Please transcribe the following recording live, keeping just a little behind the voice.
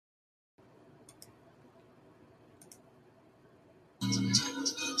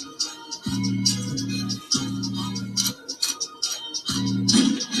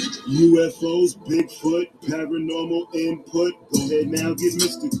UFOs, Bigfoot, paranormal input. Go ahead now, get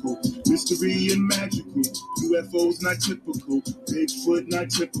mystical. Mystery and magical. UFOs not typical. Bigfoot not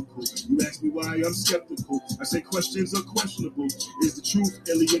typical. You ask me why I'm skeptical. I say questions are questionable. Is the truth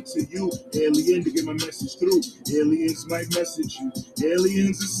alien to you? Alien to get my message through. Aliens might message you.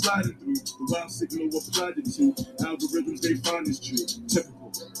 Aliens is sliding through. The wild signal applied it to. Algorithms they find is true.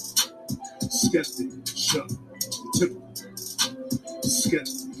 Typical. Skeptic. Show. Typical.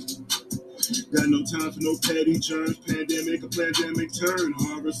 Skeptic. Got no time for no petty germs, pandemic, a pandemic turn.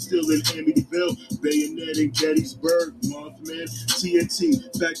 Horror still in Amityville, Bayonet in Gettysburg, Mothman, TNT,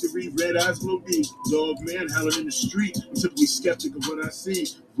 Factory, Red Eyes, Glow Beat, Dog Man howling in the street. I'm typically skeptic of what I see.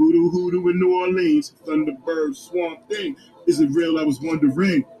 Voodoo Hoodoo in New Orleans, Thunderbird, Swamp Thing. Is it real? I was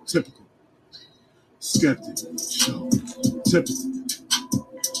wondering. Typical. Skeptic. Show. Typical.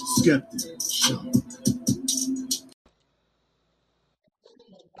 Skeptic. Show.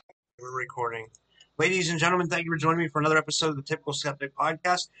 We're recording. Ladies and gentlemen, thank you for joining me for another episode of the Typical Skeptic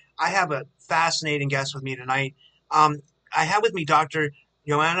Podcast. I have a fascinating guest with me tonight. I have with me Dr.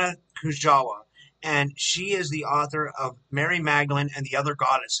 Joanna Kujawa, and she is the author of Mary Magdalene and the Other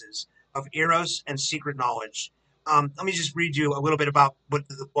Goddesses of Eros and Secret Knowledge. Let me just read you a little bit about what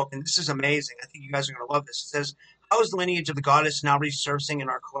the book, and this is amazing. I think you guys are going to love this. It says, how is the lineage of the goddess now resurfacing in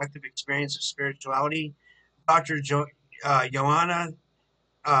our collective experience of spirituality? Dr. Joanna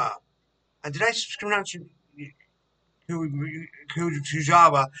did I pronounce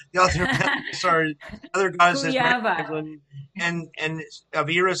Kujawa, the other goddesses, and of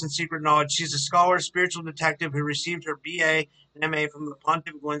Eros and Secret Knowledge? She's a scholar, spiritual detective who received her BA and MA from the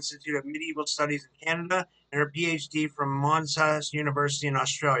Pontifical Institute of Medieval Studies in Canada and her PhD from Monash University in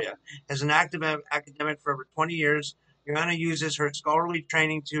Australia. As an active academic for over 20 years, Joanna uses her scholarly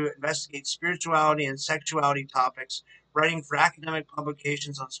training to investigate spirituality and sexuality topics, writing for academic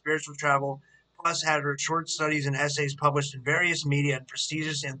publications on spiritual travel, plus had her short studies and essays published in various media and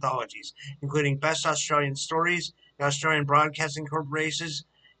prestigious anthologies, including Best Australian Stories, the Australian Broadcasting Corporation,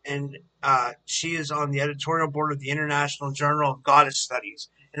 and she is on the editorial board of the International Journal of Goddess Studies.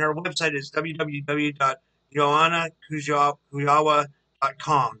 And her website is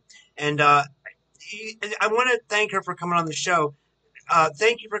www.joannakujawa.com. And I want to thank her for coming on the show.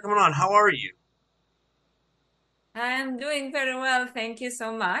 Thank you for coming on. How are you? I'm doing very well. Thank you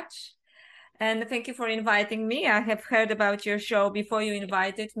so much. And thank you for inviting me. I have heard about your show before you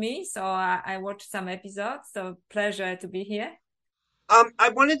invited me, so I watched some episodes. So pleasure to be here. I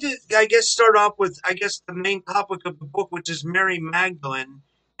wanted to, start off with, the main topic of the book, which is Mary Magdalene.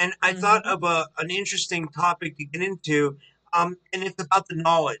 And I thought of an interesting topic to get into, and it's about the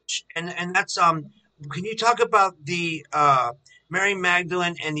knowledge. And that's, can you talk about the Mary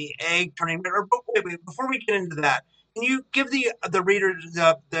Magdalene and the egg turning? Or wait, before we get into that, can you give the reader,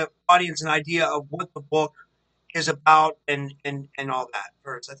 the audience, an idea of what the book is about and all that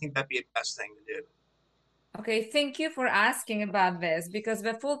first? I think that'd be the best thing to do. Okay, thank you for asking about this, because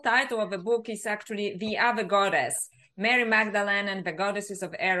the full title of the book is actually The Other Goddess, Mary Magdalene and the Goddesses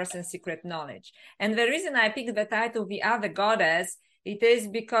of Eros and Secret Knowledge. And the reason I picked the title The Other Goddess, it is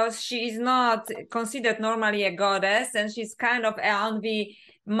because she is not considered normally a goddess, and she's kind of on the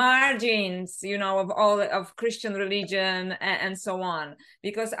margins, of all of Christian religion and so on.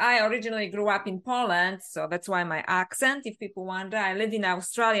 Because I originally grew up in Poland, so that's why my accent, if people wonder. I live in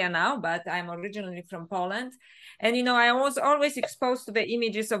Australia now, but I'm originally from Poland. And, I was always exposed to the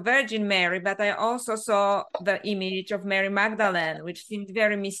images of Virgin Mary, but I also saw the image of Mary Magdalene, which seemed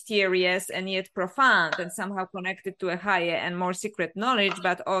very mysterious and yet profound and somehow connected to a higher and more secret knowledge,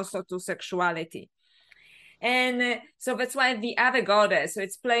 but also to sexuality. And so that's why the other goddess, so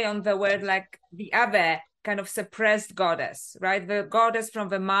it's play on the word like the other kind of suppressed goddess, right? The goddess from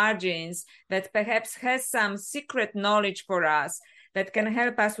the margins that perhaps has some secret knowledge for us that can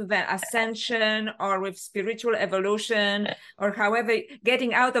help us with the ascension or with spiritual evolution or however,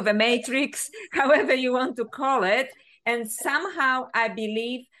 getting out of a matrix, however you want to call it. And somehow I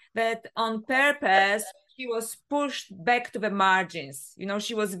believe that on purpose, she was pushed back to the margins.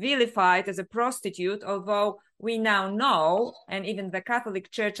 She was vilified as a prostitute, although we now know, and even the Catholic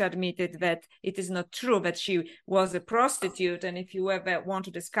Church admitted that it is not true that she was a prostitute. And if you ever want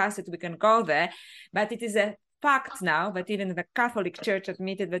to discuss it, we can go there. But it is a fact now that even the Catholic Church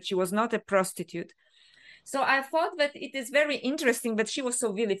admitted that she was not a prostitute. So I thought that it is very interesting that she was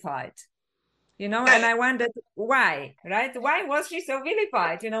so vilified. And I wondered why, right? Why was she so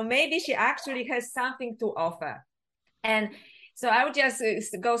vilified? Maybe she actually has something to offer. And So I would just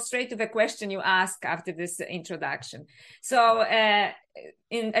go straight to the question you asked after this introduction. So at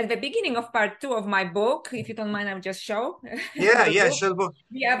the beginning of part 2 of my book, if you don't mind, I'll just show. Yeah, show the book.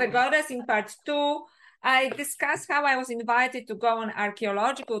 We Have a Goddess in part 2. I discussed how I was invited to go on an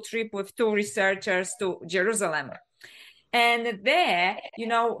archaeological trip with 2 researchers to Jerusalem. And there,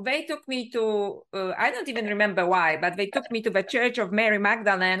 they took me to, I don't even remember why, but they took me to the Church of Mary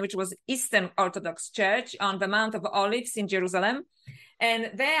Magdalene, which was Eastern Orthodox Church on the Mount of Olives in Jerusalem.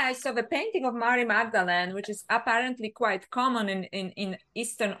 And there I saw the painting of Mary Magdalene, which is apparently quite common in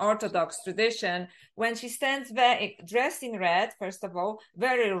Eastern Orthodox tradition, when she stands there dressed in red, first of all,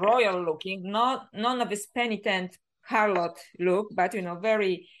 very royal looking, none of this penitent harlot look, but,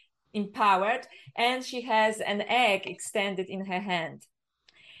 very empowered, and she has an egg extended in her hand.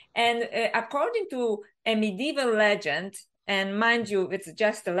 And according to a medieval legend, and mind you, it's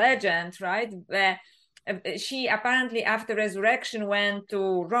just a legend, right? She apparently, after resurrection, went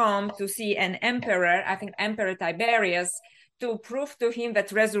to Rome to see an emperor, I think Emperor Tiberius, to prove to him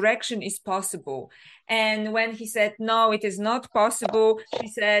that resurrection is possible. And when he said, no, it is not possible, she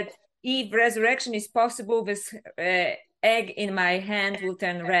said, if resurrection is possible, this egg in my hand will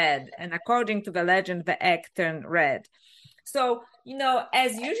turn red. And according to the legend, the egg turned red. So,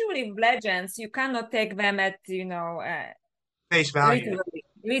 as usually legends, you cannot take them at, face value.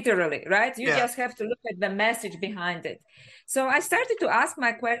 Literally, right? You just have to look at the message behind it. So I started to ask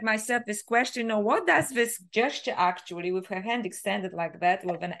myself this question, what does this gesture actually, with her hand extended like that,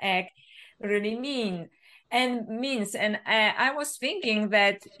 with an egg, really mean? And I was thinking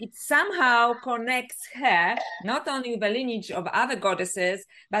that it somehow connects her not only with the lineage of other goddesses,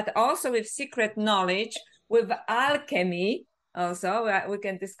 but also with secret knowledge, with alchemy. Also, we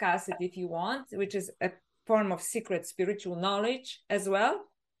can discuss it if you want, which is a form of secret spiritual knowledge as well,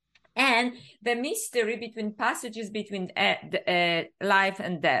 and the mystery between passages between life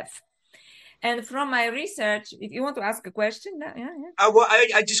and death. And from my research, if you want to ask a question, Well,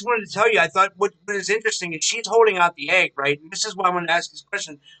 I just wanted to tell you, I thought what is interesting is she's holding out the egg, right? And this is why I want to ask this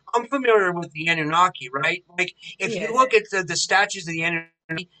question. I'm familiar with the Anunnaki, right? Like, if you look at the statues of the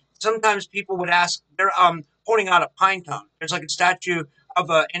Anunnaki, sometimes people would ask, they're holding out a pine cone. There's like a statue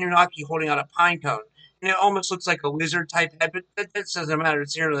of an Anunnaki holding out a pine cone. And it almost looks like a lizard type head, but that doesn't matter.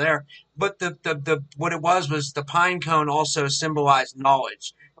 It's here or there. But the what it was the pine cone also symbolized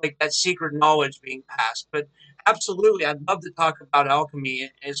knowledge, like that secret knowledge being passed. But absolutely, I'd love to talk about alchemy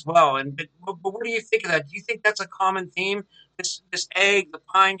as well. But what do you think of that? Do you think that's a common theme? This egg, the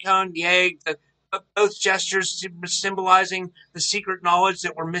pine cone, the egg, both gestures symbolizing the secret knowledge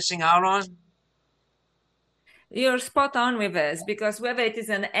that we're missing out on? You're spot on with this, because whether it is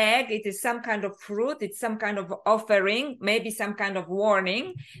an egg, it is some kind of fruit, it's some kind of offering, maybe some kind of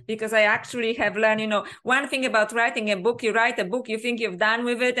warning, because I actually have learned, one thing about writing a book, you write a book, you think you've done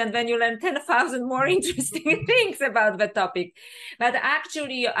with it, and then you learn 10,000 more interesting things about the topic. But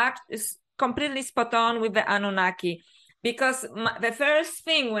actually, you act completely spot on with the Anunnaki. Because the first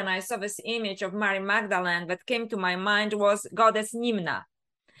thing when I saw this image of Mary Magdalene that came to my mind was goddess Nimna,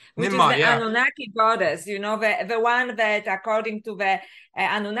 which is the Anunnaki goddess, the one that, according to the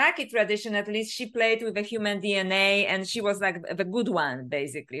Anunnaki tradition, at least, she played with the human DNA, and she was like the good one,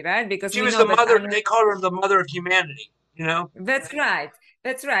 basically, right? Because she was the mother. They call her the mother of humanity. That's right.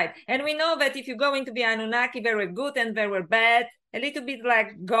 And we know that if you go into the Anunnaki, they were good and they were bad, a little bit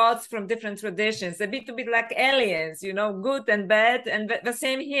like gods from different traditions, a little bit like aliens, good and bad, and the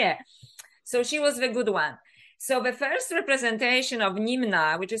same here. So she was the good one. So the first representation of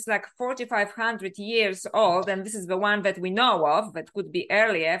Nimna, which is like 4,500 years old, and this is the one that we know of, that could be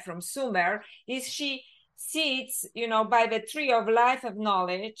earlier, from Sumer, is she sits, by the tree of life of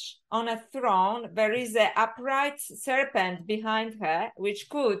knowledge on a throne. There is an upright serpent behind her, which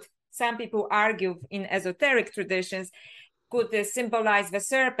could, some people argue in esoteric traditions, could symbolize the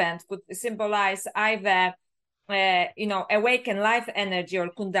serpent, could symbolize either awakened life energy, or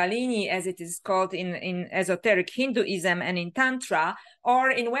Kundalini, as it is called in esoteric Hinduism and in Tantra,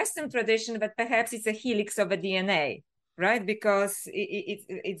 or in Western tradition, that perhaps it's a helix of a DNA, right? Because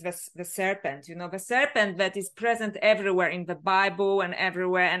it's the serpent, the serpent that is present everywhere in the Bible and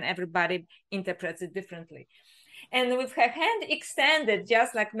everywhere, and everybody interprets it differently. And with her hand extended,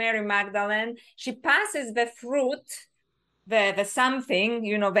 just like Mary Magdalene, she passes the fruit, the something,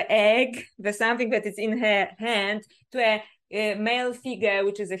 the egg, the something that is in her hand, to a male figure,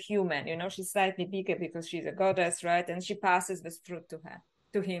 which is a human. She's slightly bigger because she's a goddess, right? And she passes this fruit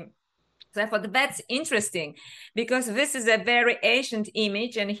to him. So I thought that's interesting, because this is a very ancient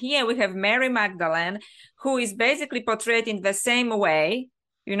image. And here we have Mary Magdalene, who is basically portrayed in the same way,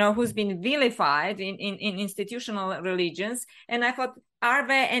 who's been vilified in institutional religions. And I thought, are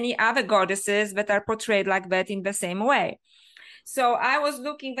there any other goddesses that are portrayed like that in the same way? So I was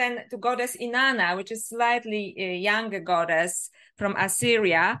looking then to goddess Inanna, which is slightly younger goddess from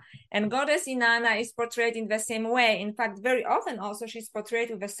Assyria. And goddess Inanna is portrayed in the same way. In fact, very often also she's portrayed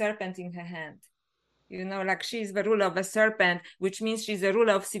with a serpent in her hand. Like she's the ruler of the serpent, which means she's the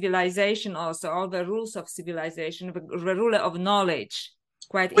ruler of civilization also, all the rules of civilization, the ruler of knowledge.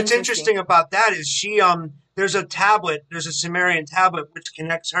 What's interesting about that is there's a Sumerian tablet which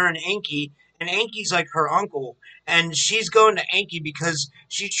connects her and Enki, and Enki's like her uncle, and she's going to Enki because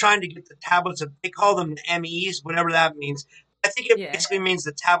she's trying to get the tablets they call them MEs, whatever that means. I think it basically means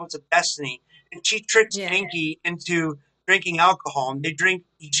the tablets of destiny, and she tricks Enki into drinking alcohol, and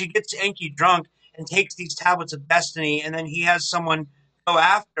she gets Enki drunk and takes these tablets of destiny, and then he has someone go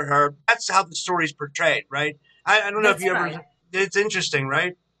after her. That's how the story's portrayed, right? I don't know if you ever... It's interesting,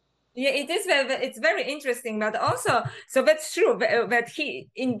 right? Yeah, it is. It's very interesting, but also, so that's true. That he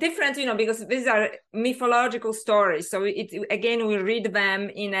in different, because these are mythological stories. So again, we read them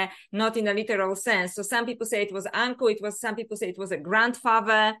not in a literal sense. So some people say it was uncle. Some people say it was a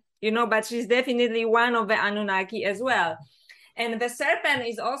grandfather. But she's definitely one of the Anunnaki as well. And the serpent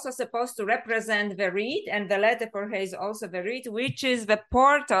is also supposed to represent the reed, and the letter for her is also the reed, which is the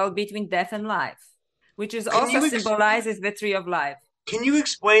portal between death and life, which is also symbolizes the tree of life. Can you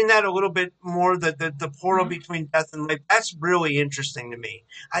explain that a little bit more? The portal between death and life. That's really interesting to me.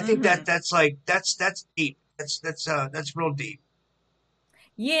 I think that's deep. That's real deep.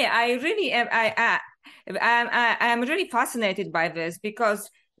 Yeah, I really am. I'm really fascinated by this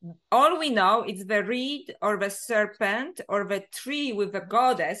because all we know is the reed or the serpent or the tree with the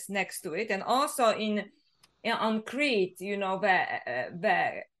goddess next to it, and also on Crete,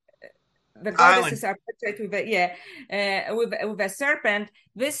 the goddesses are portrayed with a serpent.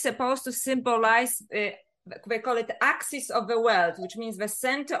 This is supposed to symbolize, they call it axis of the world, which means the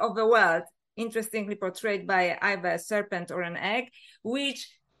center of the world, interestingly portrayed by either a serpent or an egg, which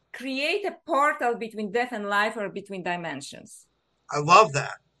create a portal between death and life or between dimensions. I love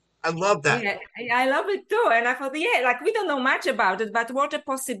that. Yeah, I love it too. And I thought, we don't know much about it, but what a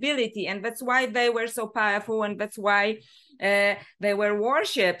possibility. And that's why they were so powerful, and that's why they were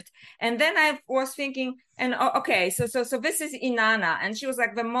worshipped. And then I was thinking, so this is Inanna, and she was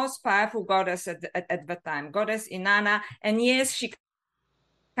like the most powerful goddess at the time, goddess Inanna. And yes, she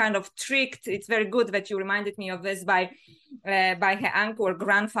kind of tricked. It's very good that you reminded me of this by her uncle or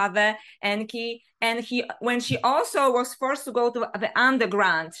grandfather Enki. And when she also was forced to go to the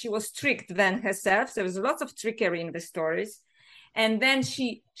underground, she was tricked then herself. So there was lots of trickery in the stories. And then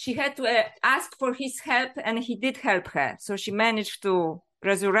she had to ask for his help, and he did help her. So she managed to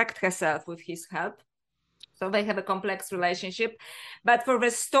resurrect herself with his help. So they have a complex relationship. But for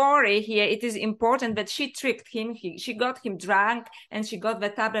the story here, it is important that she tricked him. She got him drunk, and she got the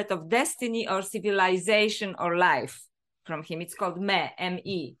tablet of destiny or civilization or life from him. It's called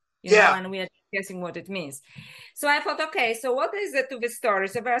M-E. And we are guessing what it means. So I thought, okay, so what is it to the story?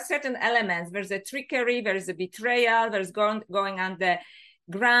 So there are certain elements. There's a trickery, there's a betrayal, there's going on the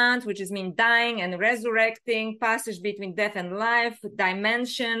ground, which is mean dying and resurrecting, passage between death and life,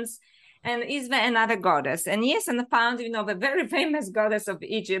 dimensions. And is there another goddess? And yes, and I found, the very famous goddess of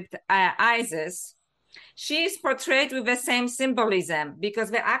Egypt, Isis. She is portrayed with the same symbolism because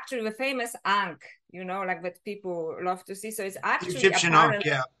they're actually the famous Ankh, like that people love to see. So it's actually Egyptian Ankh,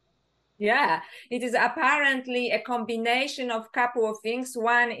 yeah. Yeah, it is apparently a combination of a couple of things.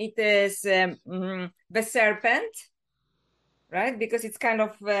 One, it is the serpent, right? Because it's kind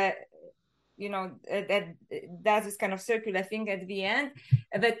of, that does this kind of circular thing at the end.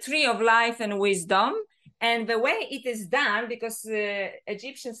 The tree of life and wisdom. And the way it is done, because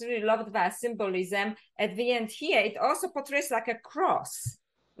Egyptians really loved that symbolism, at the end here, it also portrays like a cross,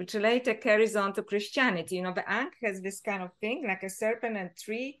 which later carries on to Christianity. The Ankh has this kind of thing, like a serpent and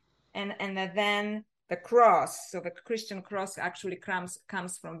tree. And then the cross, so the Christian cross actually comes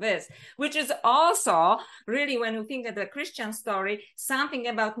from this, which is also really, when you think of the Christian story, something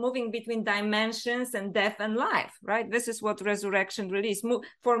about moving between dimensions and death and life, right? This is what resurrection really is.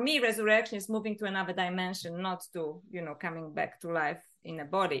 For me, resurrection is moving to another dimension, not to, coming back to life in a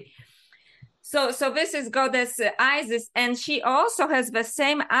body. So this is goddess Isis, and she also has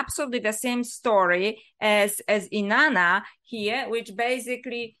absolutely the same story as Inanna here, which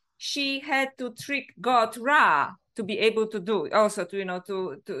basically she had to trick God Ra to be able to do also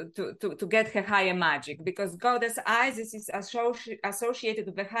to get her higher magic, because goddess Isis is associated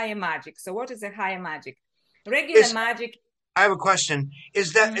with the higher magic. So what is the higher magic? Regular magic. I have a question.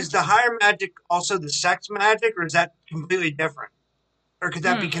 Is the higher magic also the sex magic, or is that completely different? Or could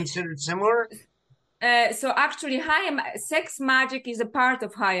that be considered similar? So actually, sex magic is a part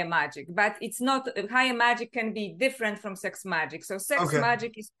of higher magic, but it's not. Higher magic can be different from sex magic. So sex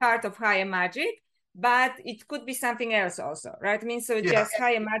magic is part of higher magic, but it could be something else also, right? I mean, so just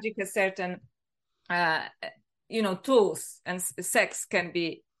higher magic has certain, tools, and sex can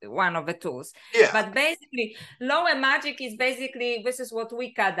be one of the tools. But basically, lower magic is basically, this is what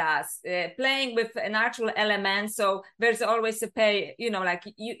Wicca does, playing with natural elements. So there's always a pay, like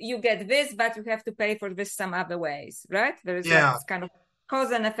you get this, but you have to pay for this some other ways, right? There's like this kind of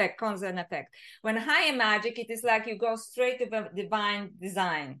cause and effect. When higher magic, it is like you go straight to the divine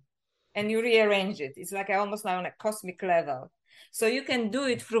design and you rearrange it. It's like almost on a cosmic level. So you can do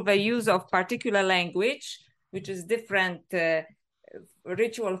it through the use of particular language, which is different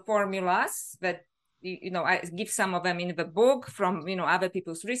ritual formulas that I give some of them in the book from other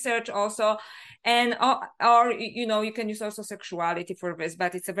people's research also, and or you can use also sexuality for this,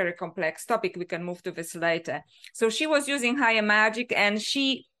 but it's a very complex topic. We can move to this later. So she was using higher magic, and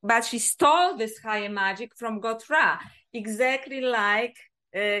she stole this higher magic from God Ra, exactly like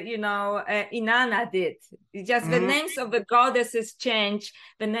Inanna did. It's just the names of the goddesses change,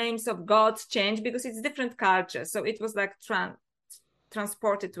 the names of gods change because it's different culture. So it was like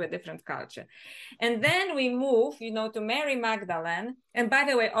transported to a different culture. And then we move, to Mary Magdalene. And by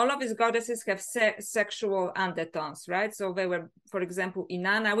the way, all of these goddesses have sexual undertones, right? So they were, for example,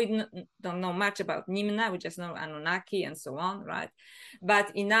 Inanna. We don't know much about Nimna. We just know Anunnaki and so on, right?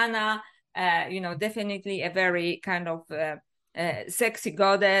 But Inanna, definitely a very kind of sexy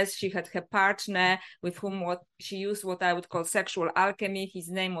goddess. She had her partner with whom she used what I would call sexual alchemy. His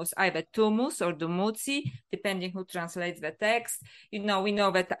name was either Tumus or Dumuzi, depending who translates the text. We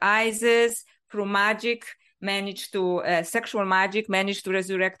know that Isis, through magic, sexual magic, managed to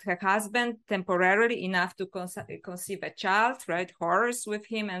resurrect her husband temporarily enough to conceive a child, right? Horus with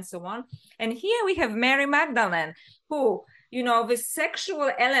him and so on. And here we have Mary Magdalene, who, the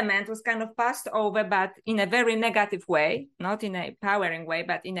sexual element was kind of passed over, but in a very negative way, not in a empowering way,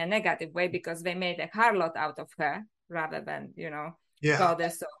 but in a negative way, because they made a harlot out of her rather than,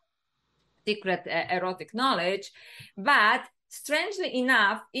 goddess of secret erotic knowledge. But strangely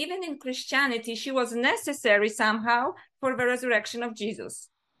enough, even in Christianity, she was necessary somehow for the resurrection of Jesus,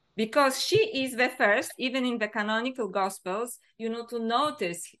 because she is the first, even in the canonical Gospels, to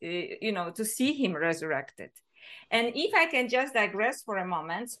notice, to see him resurrected. And if I can just digress for a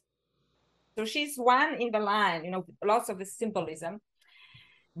moment, so she's one in the line, lots of the symbolism,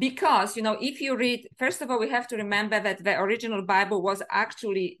 because, if you read, first of all, we have to remember that the original Bible was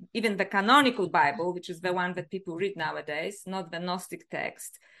actually, even the canonical Bible, which is the one that people read nowadays, not the Gnostic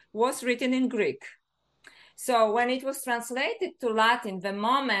text, was written in Greek. So when it was translated to Latin, the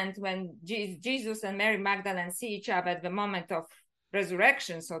moment when Jesus and Mary Magdalene see each other at the moment of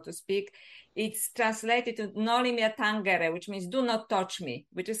resurrection, so to speak, it's translated to noli me tangere, which means do not touch me,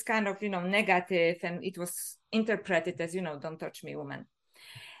 which is kind of, negative, and it was interpreted as, don't touch me, woman.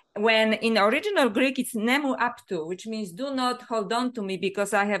 When in original Greek, it's nemu aptu, which means do not hold on to me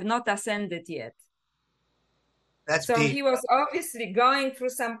because I have not ascended yet. That's so deep. He was obviously going through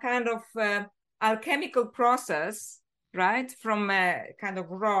some kind of alchemical process, right? From a kind of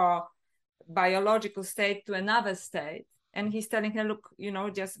raw biological state to another state. And he's telling her, look,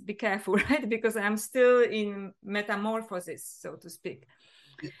 just be careful, right? Because I'm still in metamorphosis, so to speak.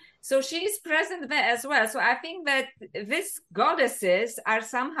 So she is present there as well. So I think that these goddesses are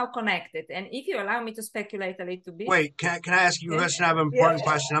somehow connected. And if you allow me to speculate a little bit. Wait, can I ask you a question? I have an important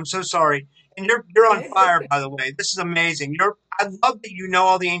question. I'm so sorry. And you're on fire, by the way. This is amazing. I love that you know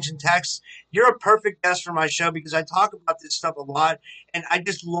all the ancient texts. You're a perfect guest for my show because I talk about this stuff a lot, and I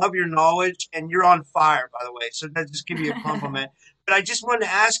just love your knowledge, and you're on fire, by the way. So that just give you a compliment. But I just wanted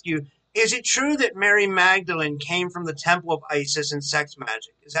to ask you, is it true that Mary Magdalene came from the temple of Isis and sex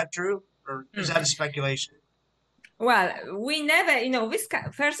magic? Is that true? Or is that a speculation? Well, we never,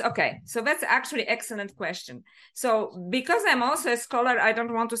 first, okay. So that's actually excellent question. So because I'm also a scholar, I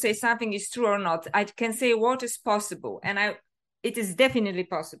don't want to say something is true or not. I can say what is possible. And it is definitely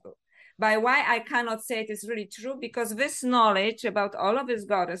possible. But why I cannot say it is really true? Because this knowledge about all of these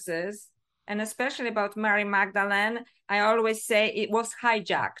goddesses, and especially about Mary Magdalene, I always say it was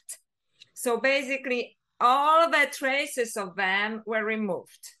hijacked. So basically, all the traces of them were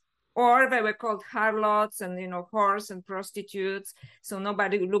removed, or they were called harlots and, whores and prostitutes. So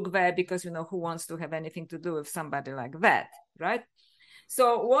nobody would look there because, who wants to have anything to do with somebody like that, right?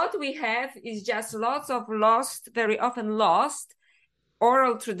 So what we have is just lots of very often lost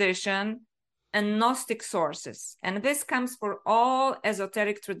oral tradition and Gnostic sources. And this comes for all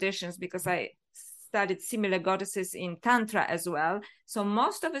esoteric traditions, because I studied similar goddesses in Tantra as well. So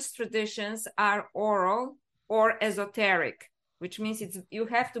most of his traditions are oral or esoteric, which means you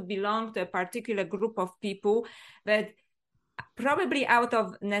have to belong to a particular group of people that probably out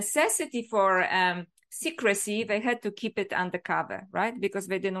of necessity for secrecy, they had to keep it undercover, right? Because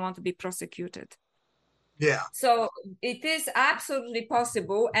they didn't want to be prosecuted. Yeah. So it is absolutely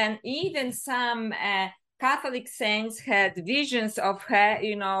possible. And even some Catholic saints had visions of her,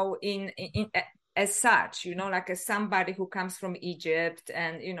 in as such, like as somebody who comes from Egypt,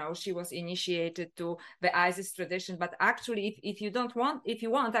 and she was initiated to the Isis tradition. But actually, if you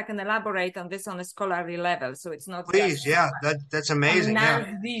want, I can elaborate on this on a scholarly level. So it's not please, that's amazing.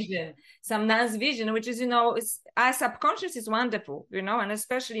 Some nuns vision, which is our subconscious is wonderful, and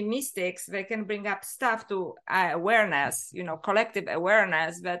especially mystics, they can bring up stuff to awareness, collective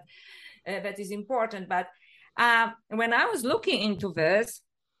awareness that is important. But when I was looking into this,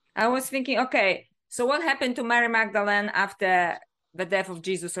 I was thinking, okay, so what happened to Mary Magdalene after the death of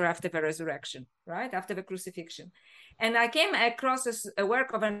Jesus, or after the resurrection, right? After the crucifixion. And I came across a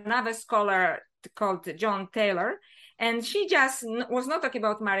work of another scholar called John Taylor, and she just was not talking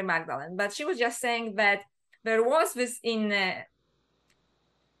about Mary Magdalene, but she was just saying that there was this in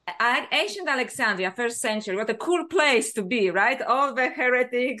ancient Alexandria, 1st century, what a cool place to be, right? All the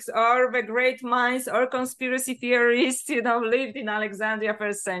heretics, all the great minds, all conspiracy theorists, lived in Alexandria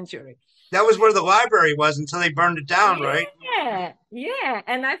 1st century. That was where the library was until they burned it down, right? Yeah.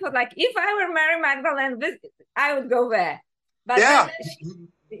 And I thought, like, if I were Mary Magdalene, I would go there. But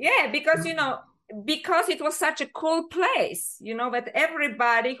because because it was such a cool place, that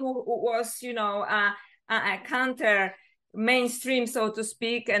everybody who was, a counter mainstream, so to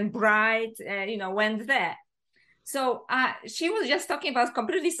speak, and bright, went there. So she was just talking about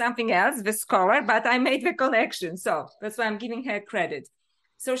completely something else, the scholar, but I made the connection. So that's why I'm giving her credit.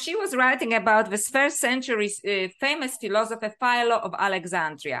 So she was writing about this 1st century famous philosopher Philo of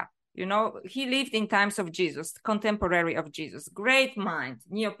Alexandria. He lived in times of Jesus, contemporary of Jesus, great mind,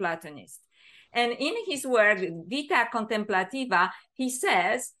 Neoplatonist. And in his work, Vita Contemplativa, he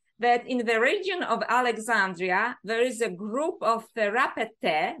says that in the region of Alexandria, there is a group of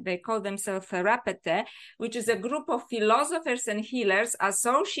Therapetae, they call themselves Therapetae, which is a group of philosophers and healers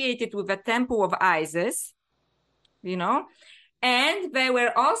associated with the temple of Isis, and they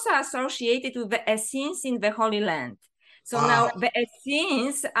were also associated with the Essenes in the Holy Land. So now the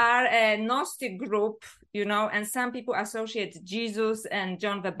Essenes are a Gnostic group, and some people associate Jesus and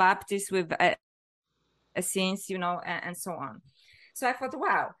John the Baptist with Essenes, and so on. So I thought,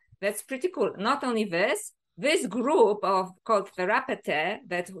 wow, that's pretty cool. Not only this group called Therapetae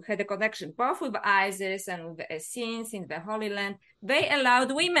that had a connection both with Isis and with the Essenes in the Holy Land, they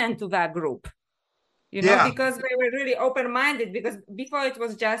allowed women to that group. Because they were really open-minded, because before it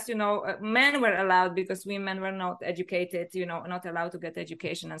was just, men were allowed because women were not educated, not allowed to get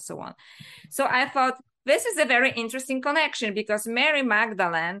education and so on. So I thought this is a very interesting connection, because Mary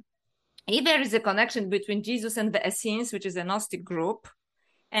Magdalene, if there is a connection between Jesus and the Essenes, which is a Gnostic group,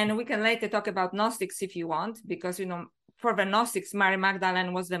 and we can later talk about Gnostics if you want, because, for the Gnostics, Mary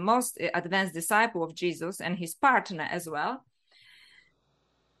Magdalene was the most advanced disciple of Jesus and his partner as well.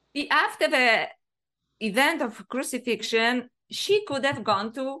 After the event of crucifixion, she could have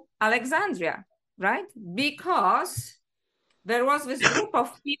gone to Alexandria, right? Because there was this group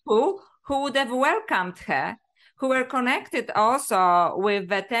of people who would have welcomed her, who were connected also with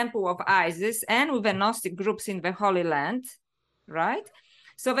the temple of Isis and with the Gnostic groups in the Holy Land, right?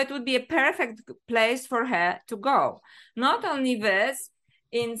 So that would be a perfect place for her to go. Not only this,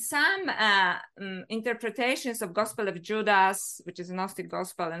 in some interpretations of Gospel of Judas, which is a Gnostic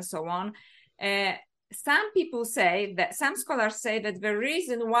gospel and so on, some scholars say that the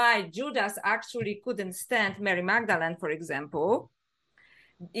reason why Judas actually couldn't stand Mary Magdalene, for example,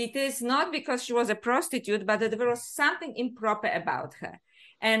 it is not because she was a prostitute, but that there was something improper about her.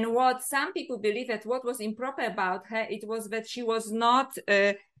 And what some people believe that what was improper about her, it was that she was not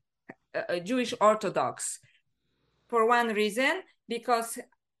a Jewish Orthodox. For one reason, because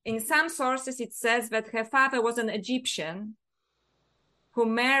in some sources it says that her father was an Egyptian who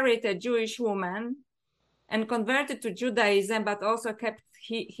married a Jewish woman and converted to Judaism, but also kept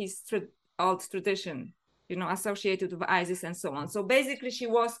his old tradition, associated with Isis and so on. So basically, she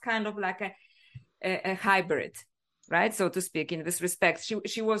was kind of like a hybrid, right? So to speak, in this respect,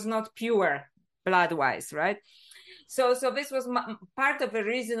 she was not pure blood-wise, right? So this was part of the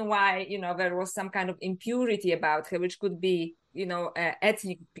reason why, there was some kind of impurity about her, which could be,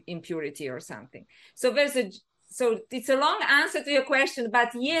 ethnic impurity or something. So there's so it's a long answer to your question,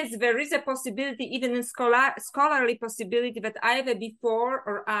 but yes, there is a possibility, even in scholarly possibility, that either before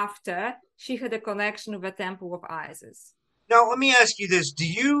or after she had a connection with the temple of Isis. Now, let me ask you this. Do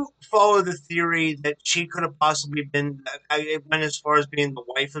you follow the theory that she could have possibly been, it went as far as being the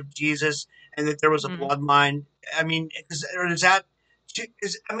wife of Jesus and that there was a bloodline? I mean, because I know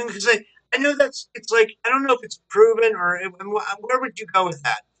it's like, I don't know if it's proven or where would you go with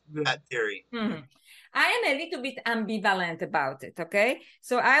that theory? I am a little bit ambivalent about it, okay?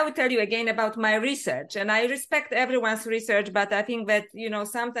 So I will tell you again about my research, and I respect everyone's research, but I think that,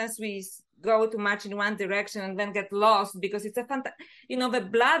 sometimes we go too much in one direction and then get lost because it's the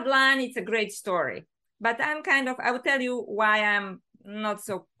bloodline, it's a great story. But I will tell you why I'm not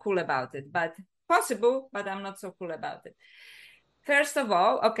so cool about it, but possible, but I'm not so cool about it. First of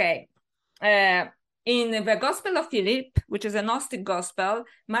all, okay, in the Gospel of Philip, which is a Gnostic gospel,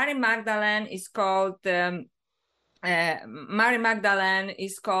 Mary Magdalene is called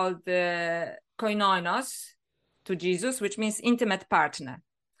koinonos to Jesus, which means intimate partner.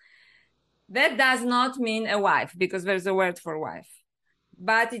 That does not mean a wife, because there's a word for wife.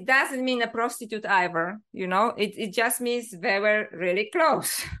 But it doesn't mean a prostitute either, it just means they were really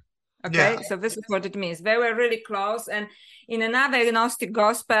close. Okay, yeah. So this is what it means. They were really close. And in another Gnostic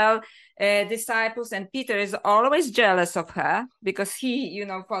gospel, disciples and Peter is always jealous of her because he,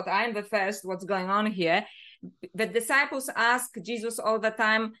 thought, I'm the first, what's going on here? The disciples ask Jesus all the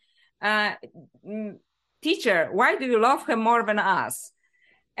time, teacher, why do you love her more than us?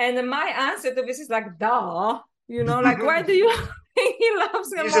 And my answer to this is like, duh, why do you... he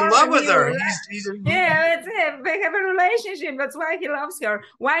loves her. He's in love with her. Yeah, they have a relationship. That's why he loves her.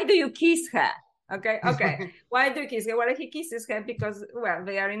 Why do you kiss her? Okay. Why do you kiss her? Well, he kisses her because,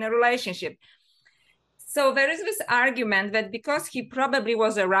 they are in a relationship. So there is this argument that because he probably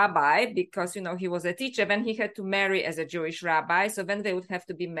was a rabbi, because, he was a teacher, then he had to marry as a Jewish rabbi. So then they would have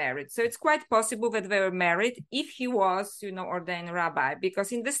to be married. So it's quite possible that they were married if he was, ordained rabbi,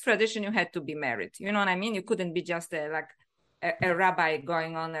 because in this tradition, you had to be married. You know what I mean? You couldn't be just a rabbi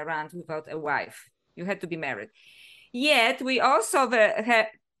going on around without a wife. You had to be married. Yet we also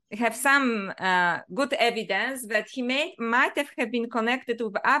have some good evidence that he might have been connected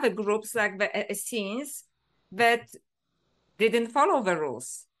with other groups like the Essenes that didn't follow the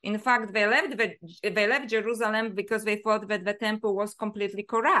rules. In fact, they left Jerusalem because they thought that the temple was completely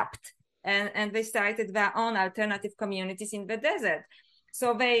corrupt, and they started their own alternative communities in the desert.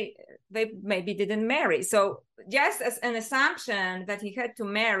 So they maybe didn't marry. So just as an assumption that he had to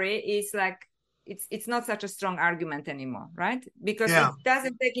marry is like, it's not such a strong argument anymore, right? Because it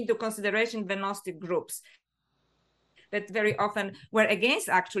doesn't take into consideration the Gnostic groups that very often were against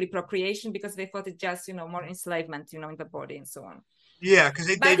actually procreation because they thought it just, more enslavement, in the body and so on. Yeah, because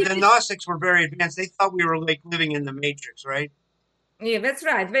the Gnostics were very advanced. They thought we were like living in the Matrix, right? Yeah, that's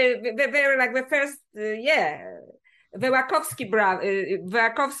right. They were like the first, the Wachowski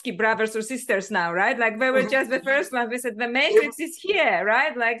brothers or sisters now, right? Like they were just the first one. They said the Matrix is here,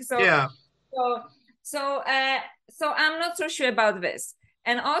 right? Like so. Yeah. So I'm not so sure about this.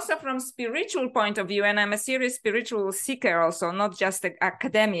 And also from spiritual point of view, and I'm a serious spiritual seeker also, not just an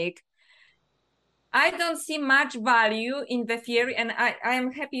academic, I don't see much value in the theory. And I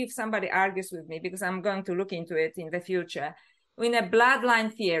am happy if somebody argues with me because I'm going to look into it in the future. In a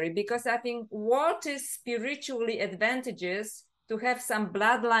bloodline theory, because I think what is spiritually advantageous to have some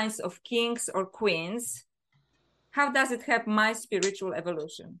bloodlines of kings or queens? How does it help my spiritual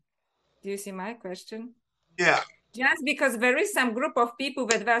evolution? Do you see my question? Yeah. Just because there is some group of people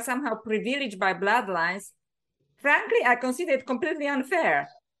that were somehow privileged by bloodlines, frankly, I consider it completely unfair.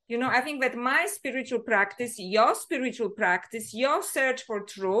 I think that my spiritual practice, your spiritual practice, your search for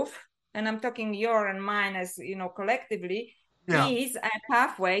truth, and I'm talking your and mine as, collectively, is a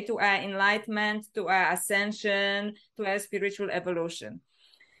pathway to our enlightenment, to our ascension, to our spiritual evolution.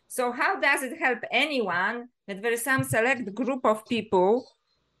 So how does it help anyone that there is some select group of people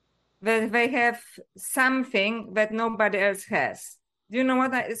that they have something that nobody else has? Do you know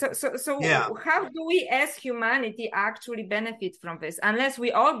what how do we as humanity actually benefit from this? Unless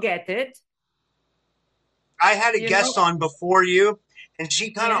we all get it. I had a guest on before you, and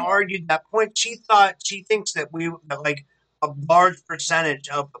she kind of argued that point. She thinks that like a large percentage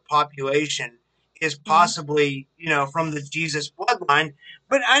of the population is possibly, from the Jesus bloodline,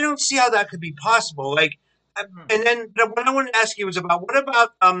 but I don't see how that could be possible. Like, and then what I wanted to ask you was what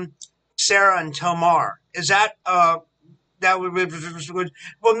about Sarah and Tamar? Is that that was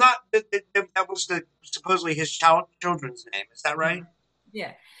not that was supposedly his children's name? Is that right?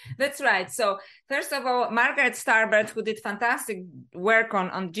 Yeah, that's right. So first of all, Margaret Starbird, who did fantastic work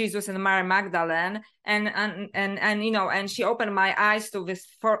on Jesus and Mary Magdalene, and you know, and she opened my eyes to this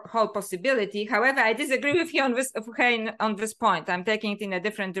whole possibility. However, I disagree with you on this point. I'm taking it in a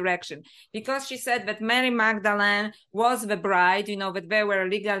different direction, because she said that Mary Magdalene was the bride, you know, that they were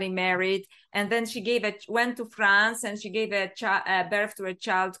legally married, and then she went to France and she gave birth to a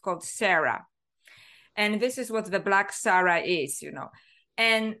child called Sarah. And this is what the Black Sarah is, you know.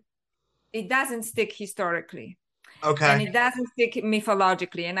 And it doesn't stick historically. Okay. And it doesn't stick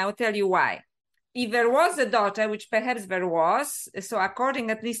mythologically. And I will tell you why. If there was a daughter, which perhaps there was, so according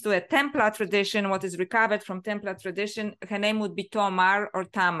at least to a Templar tradition, what is recovered from Templar tradition, her name would be Tomar or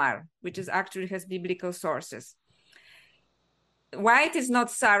Tamar, which is actually has biblical sources. Why it is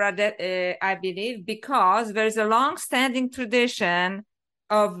not Sarah, I believe, because there's a long-standing tradition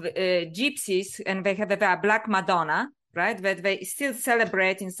of gypsies, and they have a Black Madonna, right, that they still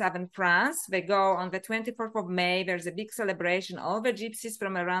celebrate in southern France. They go on the 24th of May. There's a big celebration. All the gypsies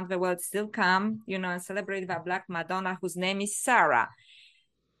from around the world still come, you know, and celebrate the Black Madonna, whose name is Sarah.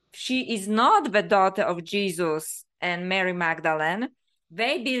 She is not the daughter of Jesus and Mary Magdalene.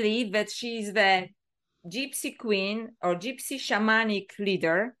 They believe that she is the gypsy queen or gypsy shamanic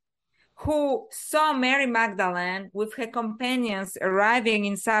leader who saw Mary Magdalene with her companions arriving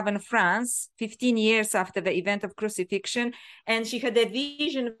in southern France 15 years after the event of crucifixion. And she had a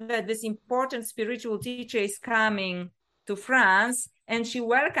vision that this important spiritual teacher is coming to France, and she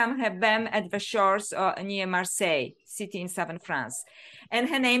welcomed them at the shores near Marseille, city in southern France. And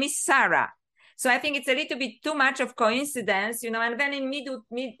her name is Sarah. So I think it's a little bit too much of coincidence, you know, and then in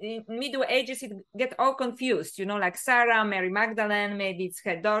Middle Ages, it get all confused, you know, like Sarah, Mary Magdalene, maybe it's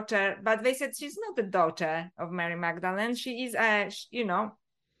her daughter, but they said she's not the daughter of Mary Magdalene. She is a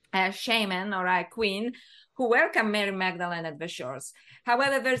shaman or a queen who welcomed Mary Magdalene at the shores.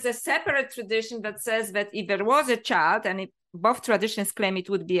 However, there's a separate tradition that says that if there was a child, and both traditions claim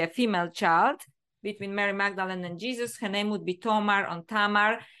it would be a female child between Mary Magdalene and Jesus, her name would be Tomar or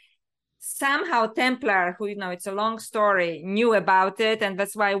Tamar. Somehow Templar, who, you know, it's a long story, knew about it. And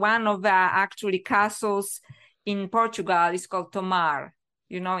that's why one of the actually castles in Portugal is called Tomar,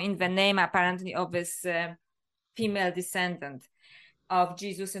 you know, in the name apparently of this female descendant of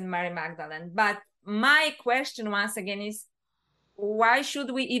Jesus and Mary Magdalene. But my question once again is, why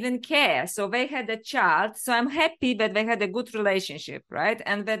should we even care? So they had a child. So I'm happy that they had a good relationship, right?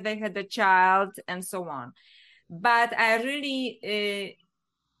 And that they had a child and so on. But I really...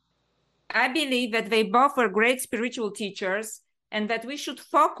 I believe that they both were great spiritual teachers, and that we should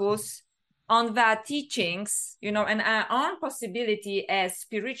focus on their teachings, you know, and our own possibility as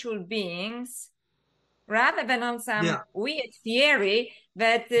spiritual beings, rather than on some weird theory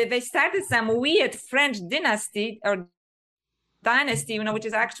that they started some weird French dynasty, you know, which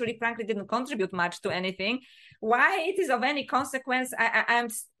is actually, frankly, didn't contribute much to anything. Why it is of any consequence, I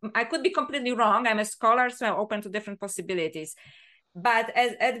could be completely wrong. I'm a scholar, so I'm open to different possibilities. But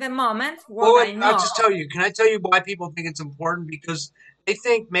at the moment, I know... I'll just tell you. Can I tell you why people think it's important? Because they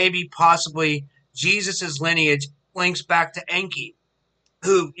think maybe possibly Jesus's lineage links back to Enki,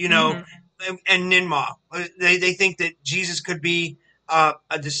 who, you know, and Ninmah. They think that Jesus could be a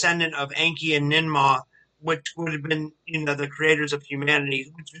descendant of Enki and Ninmah, which would have been, you know, the creators of humanity,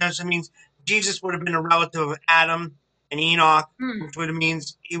 which also means Jesus would have been a relative of Adam and Enoch, which would have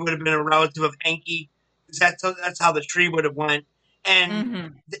means he would have been a relative of Enki. That's how the tree would have went.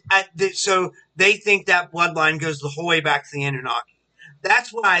 And so they think that bloodline goes the whole way back to the Anunnaki. That's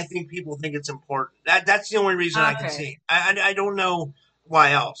why I think people think it's important. That's the only reason I can see. I don't know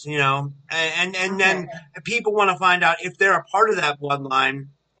why else, you know. And then people want to find out if they're a part of that bloodline,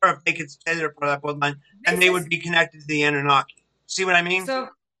 or if they could say they're part of that bloodline, and they would be connected to the Anunnaki. See what I mean? So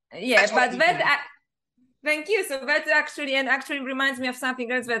yeah, but that... Thank you. So that actually reminds me of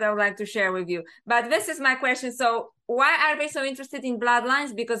something else that I would like to share with you. But this is my question. So why are they so interested in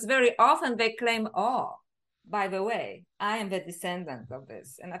bloodlines? Because very often they claim, oh, by the way, I am the descendant of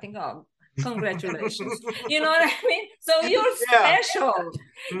this. And I think, oh, congratulations. You know what I mean? So you're special.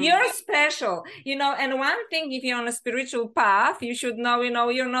 You're special. You know, and one thing, if you're on a spiritual path, you should know, you know,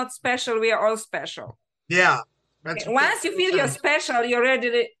 you're not special. We are all special. Yeah. Once you feel you're special, you're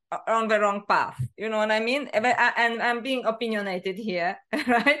already on the wrong path. You know what I mean? And I'm being opinionated here,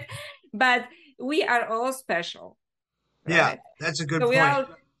 right? But we are all special. Right? Yeah, that's a good point.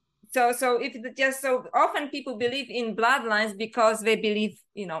 So often people believe in bloodlines because they believe,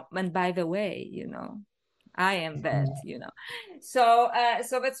 you know, and by the way, you know, I am that, you know. So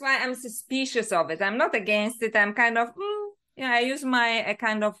that's why I'm suspicious of it. I'm not against it. I'm kind of, I use my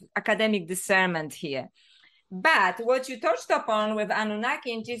kind of academic discernment here. But what you touched upon with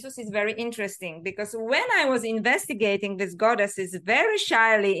Anunnaki and Jesus is very interesting, because when I was investigating these goddesses very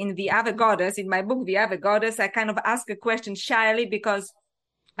shyly in The Other Goddess, in my book, The Other Goddess, I kind of asked a question shyly because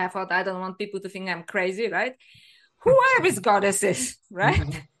I thought I don't want people to think I'm crazy, right? Who are these goddesses,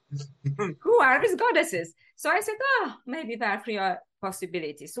 right? Who are these goddesses? So I said, maybe there are three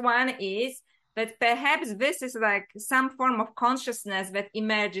possibilities. One is that perhaps this is like some form of consciousness that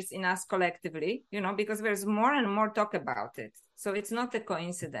emerges in us collectively, because there's more and more talk about it. So it's not a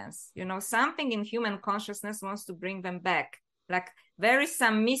coincidence, something in human consciousness wants to bring them back. Like there is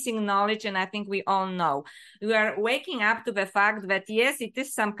some missing knowledge, and I think we all know. We are waking up to the fact that, yes, it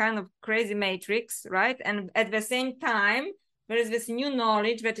is some kind of crazy matrix, right? And at the same time, there is this new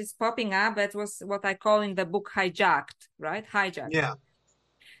knowledge that is popping up that was what I call in the book hijacked, right? Hijacked. Yeah.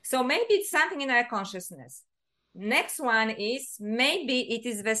 So maybe it's something in our consciousness. Next one is maybe it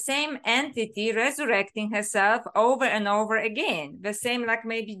is the same entity resurrecting herself over and over again. The same like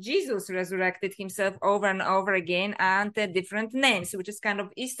maybe Jesus resurrected himself over and over again under different names, which is kind of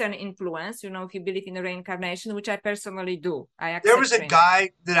Eastern influence. If you believe in reincarnation, which I personally do. There was a guy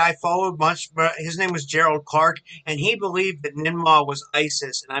that I followed much, but his name was Gerald Clark, and he believed that Ninmah was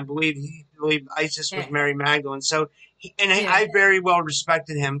Isis, and I believe he believed Isis was Mary Magdalene. So, I very well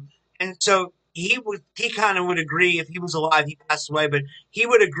respected him, and so he kind of would agree if he was alive. He passed away, but he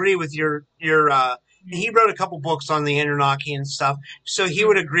would agree with your. He wrote a couple books on the Anunnaki and stuff, so he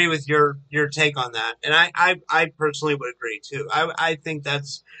would agree with your take on that, and I personally would agree too. I think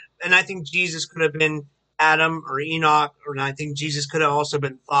that's, and I think Jesus could have been Adam or Enoch, or I think Jesus could have also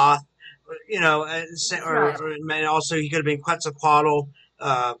been Thoth, or also he could have been Quetzalcoatl,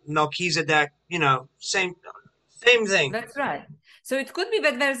 Melchizedek, same thing. That's right. So it could be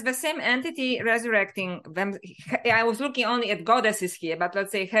that there's the same entity resurrecting them. I was looking only at goddesses here, but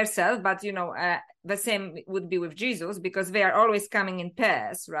let's say herself, but the same would be with Jesus, because they are always coming in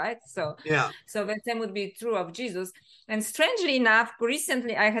pairs, right? So the same would be true of Jesus. And strangely enough,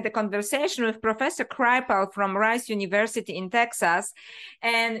 recently I had a conversation with Professor Kripal from Rice University in Texas,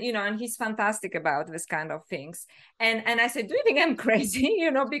 and and he's fantastic about this kind of things. And I said, do you think I'm crazy?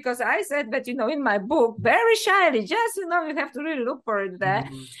 Because I said that in my book, very shyly, just you have to really look for it there.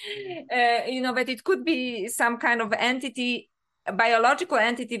 That it could be some kind of entity, a biological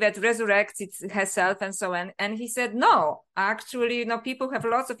entity that resurrects herself and so on. And he said, no, actually, people have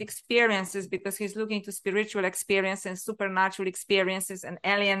lots of experiences, because he's looking to spiritual experience and supernatural experiences and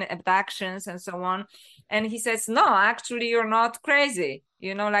alien abductions and so on. And he says, no, actually, you're not crazy.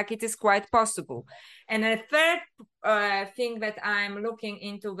 It is quite possible. And a third thing that I'm looking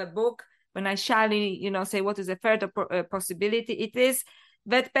into the book, when I shyly, say what is a third possibility, it is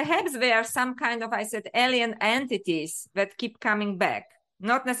that perhaps there are some kind of, I said, alien entities that keep coming back,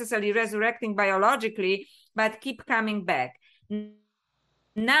 not necessarily resurrecting biologically, but keep coming back.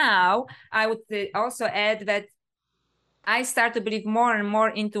 Now, I would also add that I start to believe more and more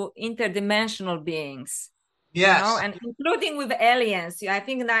into interdimensional beings. Yes. And including with aliens. I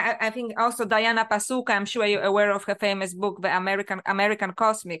think also Diana Pasuka, I'm sure you're aware of her famous book, The American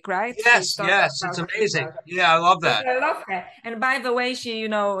Cosmic, right? Yes, it's amazing. Yeah, I love that. I love her. And by the way, she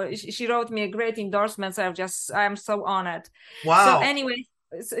wrote me a great endorsement, so I'm so honored. Wow. So anyway,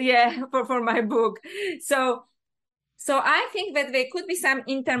 for my book. So I think that there could be some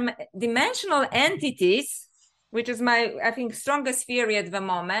interdimensional entities, which is my, I think, strongest theory at the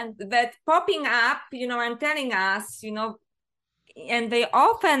moment, that popping up, and telling us, and they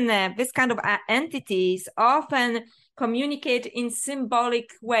often, this kind of entities often communicate in symbolic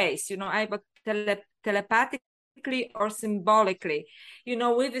ways, either telepathically or symbolically,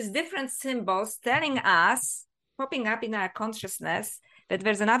 with these different symbols telling us, popping up in our consciousness, that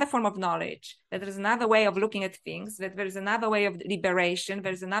there's another form of knowledge, that there's another way of looking at things, that there's another way of liberation,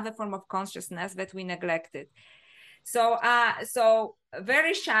 there's another form of consciousness that we neglected. So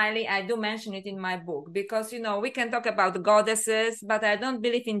very shyly, I do mention it in my book, because, we can talk about goddesses, but I don't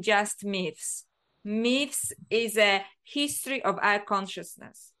believe in just myths. Myths is a history of our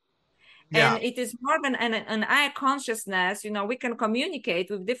consciousness. Yeah. And it is more than an our consciousness. We can communicate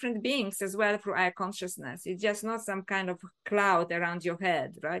with different beings as well through our consciousness. It's just not some kind of cloud around your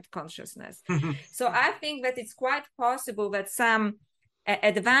head, right? Consciousness. So I think that it's quite possible that some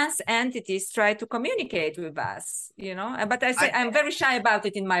advanced entities try to communicate with us, but I say I'm very shy about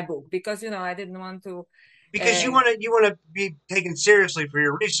it in my book, because I didn't want to, because you want to be taken seriously for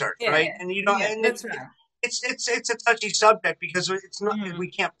your research, right? And and that's right. It's a touchy subject, because it's not, we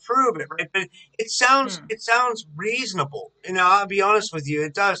can't prove it, right? But it sounds reasonable, I'll be honest with you,